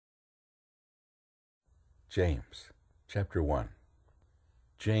James, chapter 1.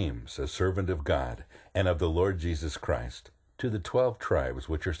 James, a servant of God and of the Lord Jesus Christ, to the 12 tribes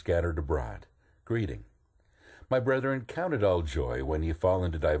which are scattered abroad, greeting. My brethren, count it all joy when ye fall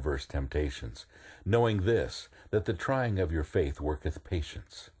into diverse temptations, knowing this, that the trying of your faith worketh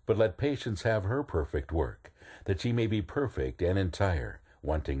patience. But let patience have her perfect work, that ye may be perfect and entire,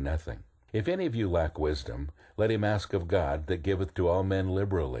 wanting nothing. If any of you lack wisdom, let him ask of God, that giveth to all men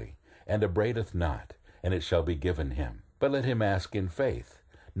liberally, and upbraideth not, and it shall be given him. But let him ask in faith,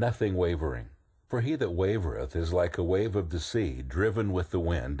 nothing wavering. For he that wavereth is like a wave of the sea, driven with the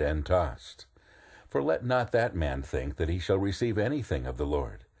wind and tossed. For let not that man think that he shall receive anything of the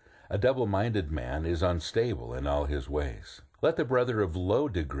Lord. A double-minded man is unstable in all his ways. Let the brother of low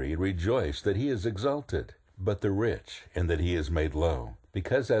degree rejoice that he is exalted, but the rich in that he is made low,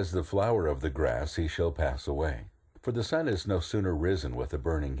 because as the flower of the grass he shall pass away. For the sun is no sooner risen with a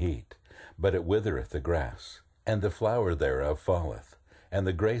burning heat, but it withereth the grass, and the flower thereof falleth, and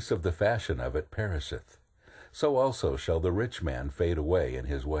the grace of the fashion of it perisheth. So also shall the rich man fade away in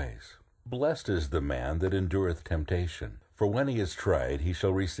his ways. Blessed is the man that endureth temptation, for when he is tried he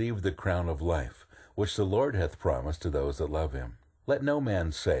shall receive the crown of life, which the Lord hath promised to those that love him. Let no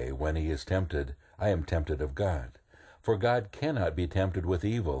man say, when he is tempted, I am tempted of God. For God cannot be tempted with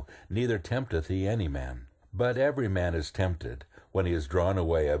evil, neither tempteth he any man. But every man is tempted, when he is drawn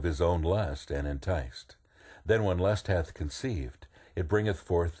away of his own lust and enticed. Then when lust hath conceived, it bringeth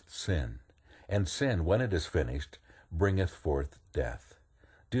forth sin. And sin, when it is finished, bringeth forth death.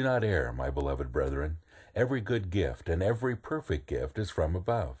 Do not err, my beloved brethren. Every good gift and every perfect gift is from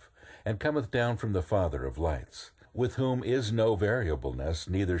above, and cometh down from the Father of lights, with whom is no variableness,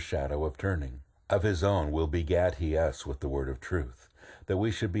 neither shadow of turning. Of his own will begat he us with the word of truth, that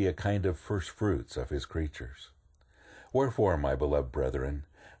we should be a kind of firstfruits of his creatures. Wherefore, my beloved brethren,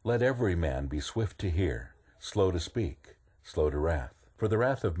 let every man be swift to hear, slow to speak, slow to wrath. For the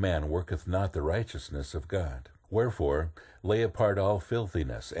wrath of man worketh not the righteousness of God. Wherefore, lay apart all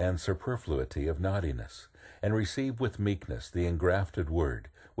filthiness and superfluity of naughtiness, and receive with meekness the engrafted word,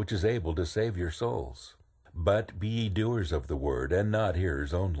 which is able to save your souls. But be ye doers of the word, and not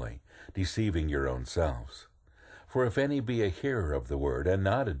hearers only, deceiving your own selves. For if any be a hearer of the word, and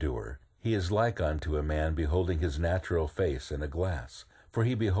not a doer, he is like unto a man beholding his natural face in a glass. For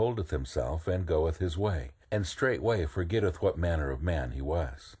he beholdeth himself, and goeth his way, and straightway forgetteth what manner of man he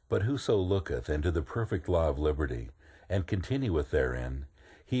was. But whoso looketh into the perfect law of liberty, and continueth therein,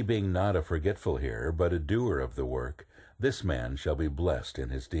 he being not a forgetful hearer, but a doer of the work, this man shall be blessed in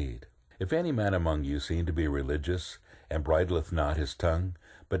his deed. If any man among you seem to be religious, and bridleth not his tongue,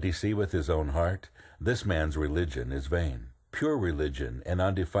 but deceiveth his own heart, this man's religion is vain. Pure religion and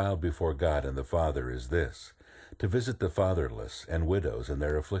undefiled before God and the Father is this, to visit the fatherless and widows in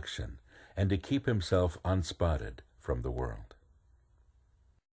their affliction, and to keep himself unspotted from the world.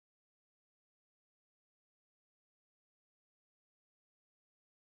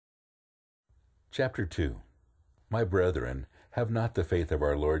 Chapter 2. My brethren, have not the faith of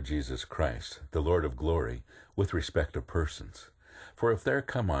our Lord Jesus Christ, the Lord of glory, with respect of persons. For if there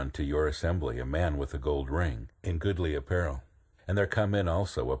come unto your assembly a man with a gold ring, in goodly apparel, and there come in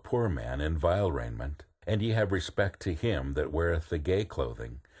also a poor man in vile raiment, and ye have respect to him that weareth the gay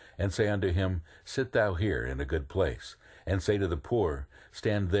clothing, and say unto him, Sit thou here in a good place, and say to the poor,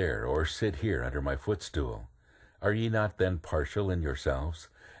 Stand there, or sit here under my footstool. Are ye not then partial in yourselves,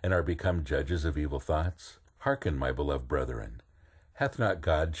 and are become judges of evil thoughts? Hearken, my beloved brethren. Hath not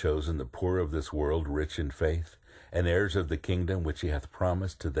God chosen the poor of this world rich in faith, and heirs of the kingdom which he hath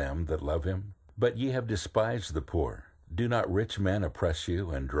promised to them that love him? But ye have despised the poor. Do not rich men oppress you,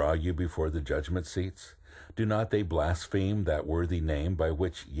 and draw you before the judgment seats? Do not they blaspheme that worthy name by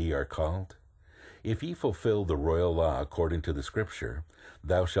which ye are called? If ye fulfill the royal law according to the Scripture,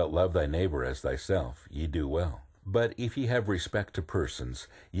 Thou shalt love thy neighbor as thyself, ye do well. But if ye have respect to persons,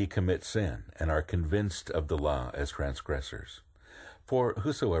 ye commit sin, and are convinced of the law as transgressors. For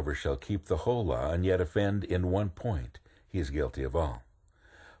whosoever shall keep the whole law, and yet offend in one point, he is guilty of all.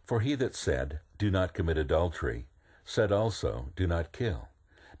 For he that said, Do not commit adultery, said also, Do not kill.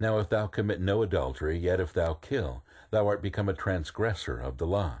 Now if thou commit no adultery, yet if thou kill, thou art become a transgressor of the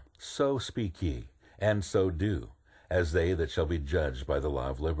law. So speak ye, and so do, as they that shall be judged by the law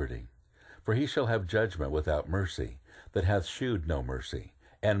of liberty. For he shall have judgment without mercy, that hath shewed no mercy,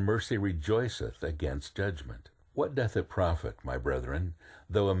 and mercy rejoiceth against judgment. What doth it profit, my brethren,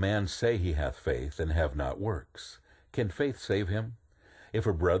 though a man say he hath faith, and have not works? Can faith save him? If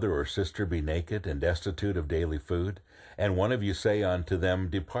a brother or sister be naked and destitute of daily food, and one of you say unto them,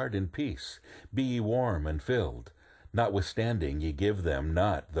 Depart in peace, be ye warm and filled, Notwithstanding ye give them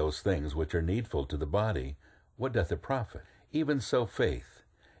not those things which are needful to the body, what doth it profit? Even so faith,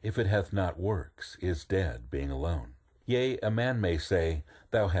 if it hath not works, is dead, being alone. Yea, a man may say,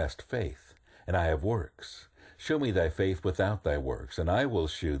 Thou hast faith, and I have works. Show me thy faith without thy works, and I will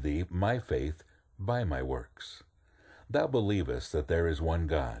shew thee my faith by my works. Thou believest that there is one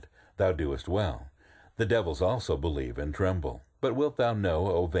God. Thou doest well. The devils also believe and tremble. But wilt thou know,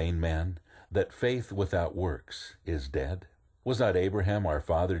 O vain man, that faith without works is dead? Was not Abraham our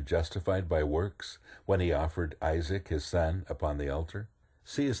father justified by works, when he offered Isaac his son upon the altar?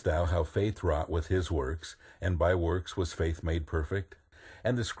 Seest thou how faith wrought with his works, and by works was faith made perfect?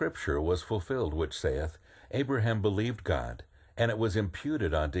 And the scripture was fulfilled, which saith, Abraham believed God, and it was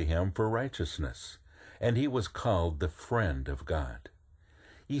imputed unto him for righteousness, and he was called the friend of God.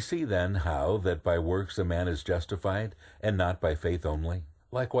 Ye see then how that by works a man is justified, and not by faith only?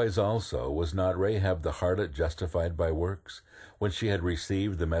 Likewise also was not Rahab the harlot justified by works, when she had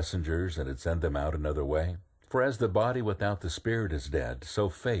received the messengers and had sent them out another way? For as the body without the spirit is dead, so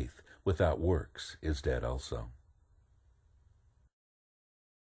faith without works is dead also.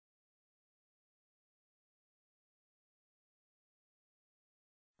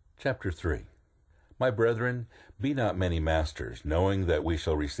 Chapter 3. My brethren, be not many masters, knowing that we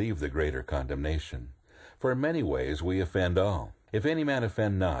shall receive the greater condemnation. For in many ways we offend all. If any man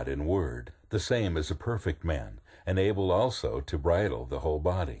offend not in word, the same is a perfect man, and able also to bridle the whole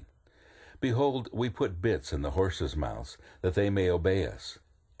body. Behold, we put bits in the horses' mouths, that they may obey us,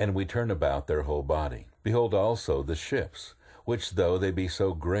 and we turn about their whole body. Behold also the ships, which though they be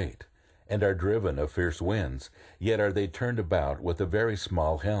so great, and are driven of fierce winds, yet are they turned about with a very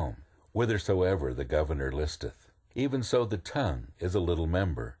small helm, whithersoever the governor listeth. Even so the tongue is a little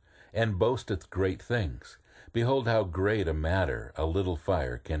member, and boasteth great things. Behold how great a matter a little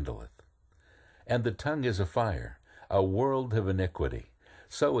fire kindleth. And the tongue is a fire, a world of iniquity.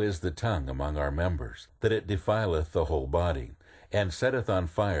 So is the tongue among our members, that it defileth the whole body, and setteth on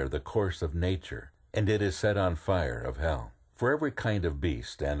fire the course of nature, and it is set on fire of hell. For every kind of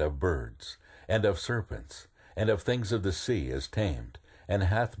beast, and of birds, and of serpents, and of things of the sea is tamed, and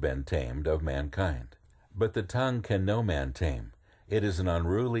hath been tamed of mankind. But the tongue can no man tame. It is an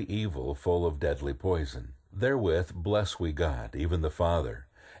unruly evil full of deadly poison. Therewith bless we God, even the Father,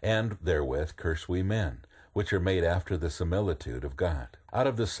 and therewith curse we men, which are made after the similitude of God. Out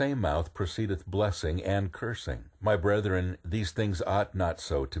of the same mouth proceedeth blessing and cursing. My brethren, these things ought not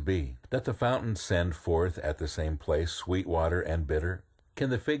so to be. That the fountain send forth at the same place sweet water and bitter? Can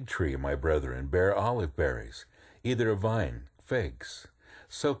the fig tree, my brethren, bear olive berries, either a vine, figs?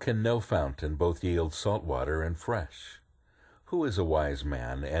 So can no fountain both yield salt water and fresh. Who is a wise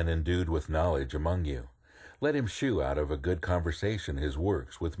man and endued with knowledge among you? Let him shew out of a good conversation his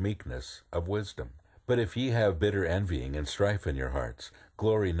works with meekness of wisdom. But if ye have bitter envying and strife in your hearts,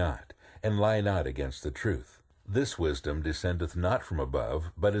 glory not, and lie not against the truth. This wisdom descendeth not from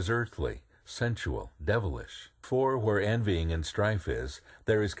above, but is earthly, sensual, devilish. For where envying and strife is,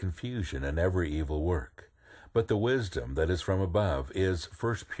 there is confusion and every evil work. But the wisdom that is from above is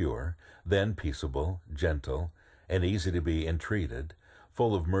first pure, then peaceable, gentle, and easy to be entreated,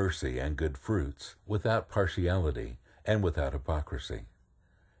 full of mercy and good fruits, without partiality and without hypocrisy.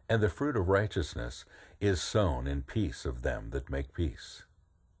 And the fruit of righteousness is sown in peace of them that make peace.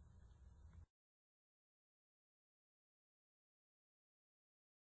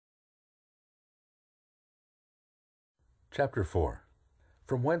 Chapter 4.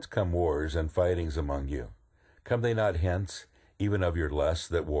 From whence come wars and fightings among you? Come they not hence, even of your lusts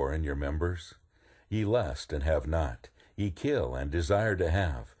that war in your members? Ye lust and have not. Ye kill and desire to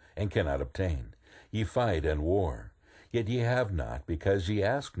have, and cannot obtain. Ye fight and war. Yet ye have not, because ye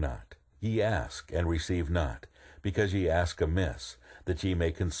ask not. Ye ask and receive not, because ye ask amiss, that ye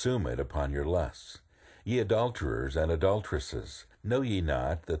may consume it upon your lusts. Ye adulterers and adulteresses, know ye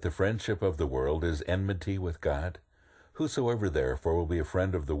not that the friendship of the world is enmity with God? Whosoever therefore will be a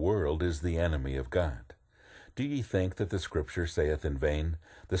friend of the world is the enemy of God. Do ye think that the Scripture saith in vain,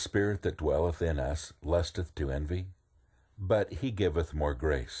 The Spirit that dwelleth in us lusteth to envy? But he giveth more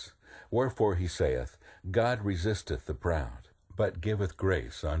grace. Wherefore he saith, God resisteth the proud, but giveth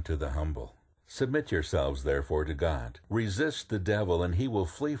grace unto the humble. Submit yourselves therefore to God. Resist the devil, and he will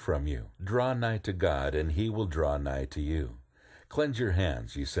flee from you. Draw nigh to God, and he will draw nigh to you. Cleanse your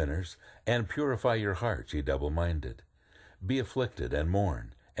hands, ye sinners, and purify your hearts, ye double-minded. Be afflicted, and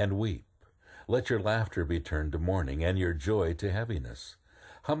mourn, and weep. Let your laughter be turned to mourning, and your joy to heaviness.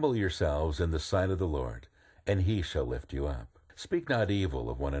 Humble yourselves in the sight of the Lord, and he shall lift you up. Speak not evil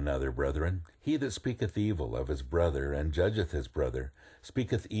of one another, brethren. He that speaketh evil of his brother, and judgeth his brother,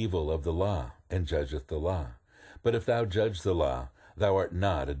 speaketh evil of the law, and judgeth the law. But if thou judge the law, thou art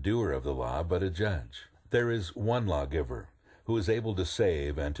not a doer of the law, but a judge. There is one lawgiver, who is able to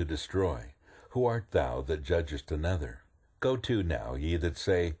save and to destroy. Who art thou that judgest another? Go to now, ye that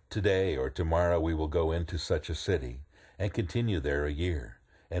say, Today or tomorrow we will go into such a city, and continue there a year,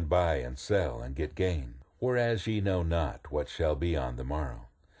 and buy and sell, and get gain. Whereas ye know not what shall be on the morrow.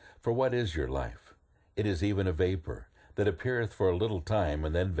 For what is your life? It is even a vapor, that appeareth for a little time,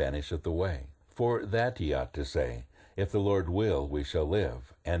 and then vanisheth away. For that ye ought to say, If the Lord will, we shall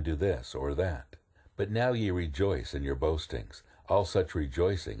live, and do this or that. But now ye rejoice in your boastings. All such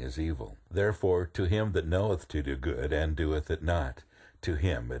rejoicing is evil. Therefore, to him that knoweth to do good, and doeth it not, to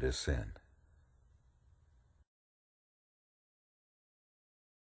him it is sin.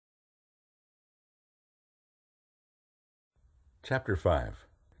 Chapter 5.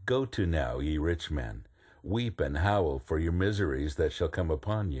 Go to now, ye rich men, weep and howl for your miseries that shall come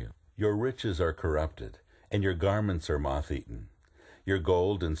upon you. Your riches are corrupted, and your garments are moth-eaten. Your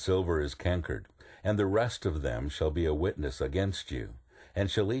gold and silver is cankered, and the rest of them shall be a witness against you, and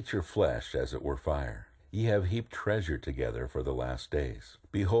shall eat your flesh as it were fire. Ye have heaped treasure together for the last days.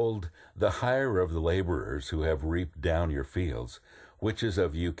 Behold, the hire of the laborers who have reaped down your fields, which is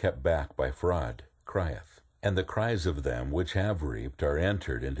of you kept back by fraud, crieth. And the cries of them which have reaped are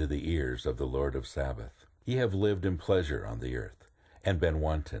entered into the ears of the Lord of Sabaoth. Ye have lived in pleasure on the earth, and been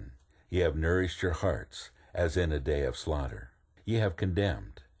wanton. Ye have nourished your hearts, as in a day of slaughter. Ye have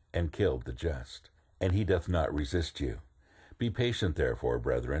condemned, and killed the just, and he doth not resist you. Be patient therefore,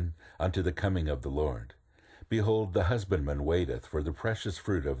 brethren, unto the coming of the Lord. Behold, the husbandman waiteth for the precious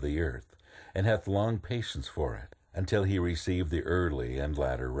fruit of the earth, and hath long patience for it, until he receive the early and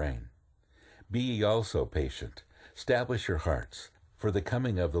latter rain. Be ye also patient, establish your hearts, for the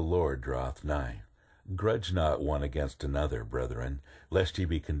coming of the Lord draweth nigh. Grudge not one against another, brethren, lest ye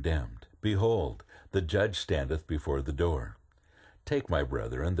be condemned. Behold, the judge standeth before the door. Take, my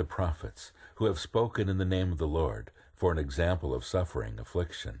brethren, the prophets, who have spoken in the name of the Lord, for an example of suffering,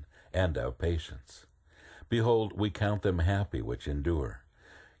 affliction, and of patience. Behold, we count them happy which endure.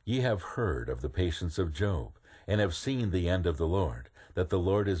 Ye have heard of the patience of Job, and have seen the end of the Lord, that the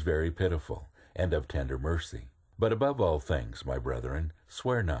Lord is very pitiful, and of tender mercy. But above all things, my brethren,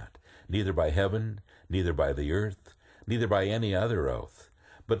 swear not, neither by heaven, neither by the earth, neither by any other oath,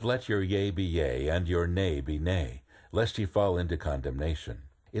 but let your yea be yea, and your nay be nay, lest ye fall into condemnation.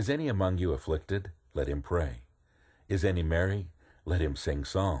 Is any among you afflicted? Let him pray. Is any merry? Let him sing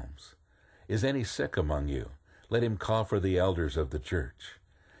psalms. Is any sick among you? Let him call for the elders of the church,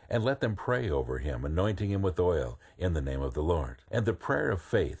 and let them pray over him, anointing him with oil in the name of the Lord. And the prayer of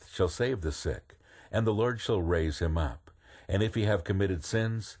faith shall save the sick, and the Lord shall raise him up. And if he have committed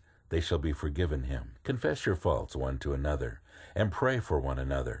sins, they shall be forgiven him. Confess your faults one to another, and pray for one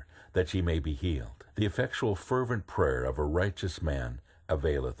another, that ye may be healed. The effectual fervent prayer of a righteous man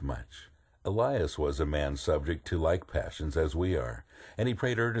availeth much. Elias was a man subject to like passions as we are, and he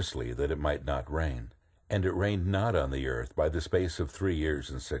prayed earnestly that it might not rain. And it rained not on the earth by the space of 3 years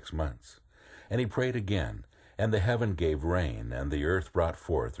and 6 months. And he prayed again, and the heaven gave rain, and the earth brought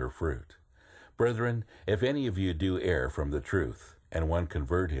forth her fruit. Brethren, if any of you do err from the truth, and one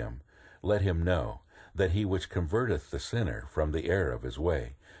convert him, let him know that he which converteth the sinner from the error of his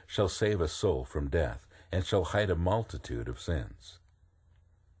way shall save a soul from death, and shall hide a multitude of sins.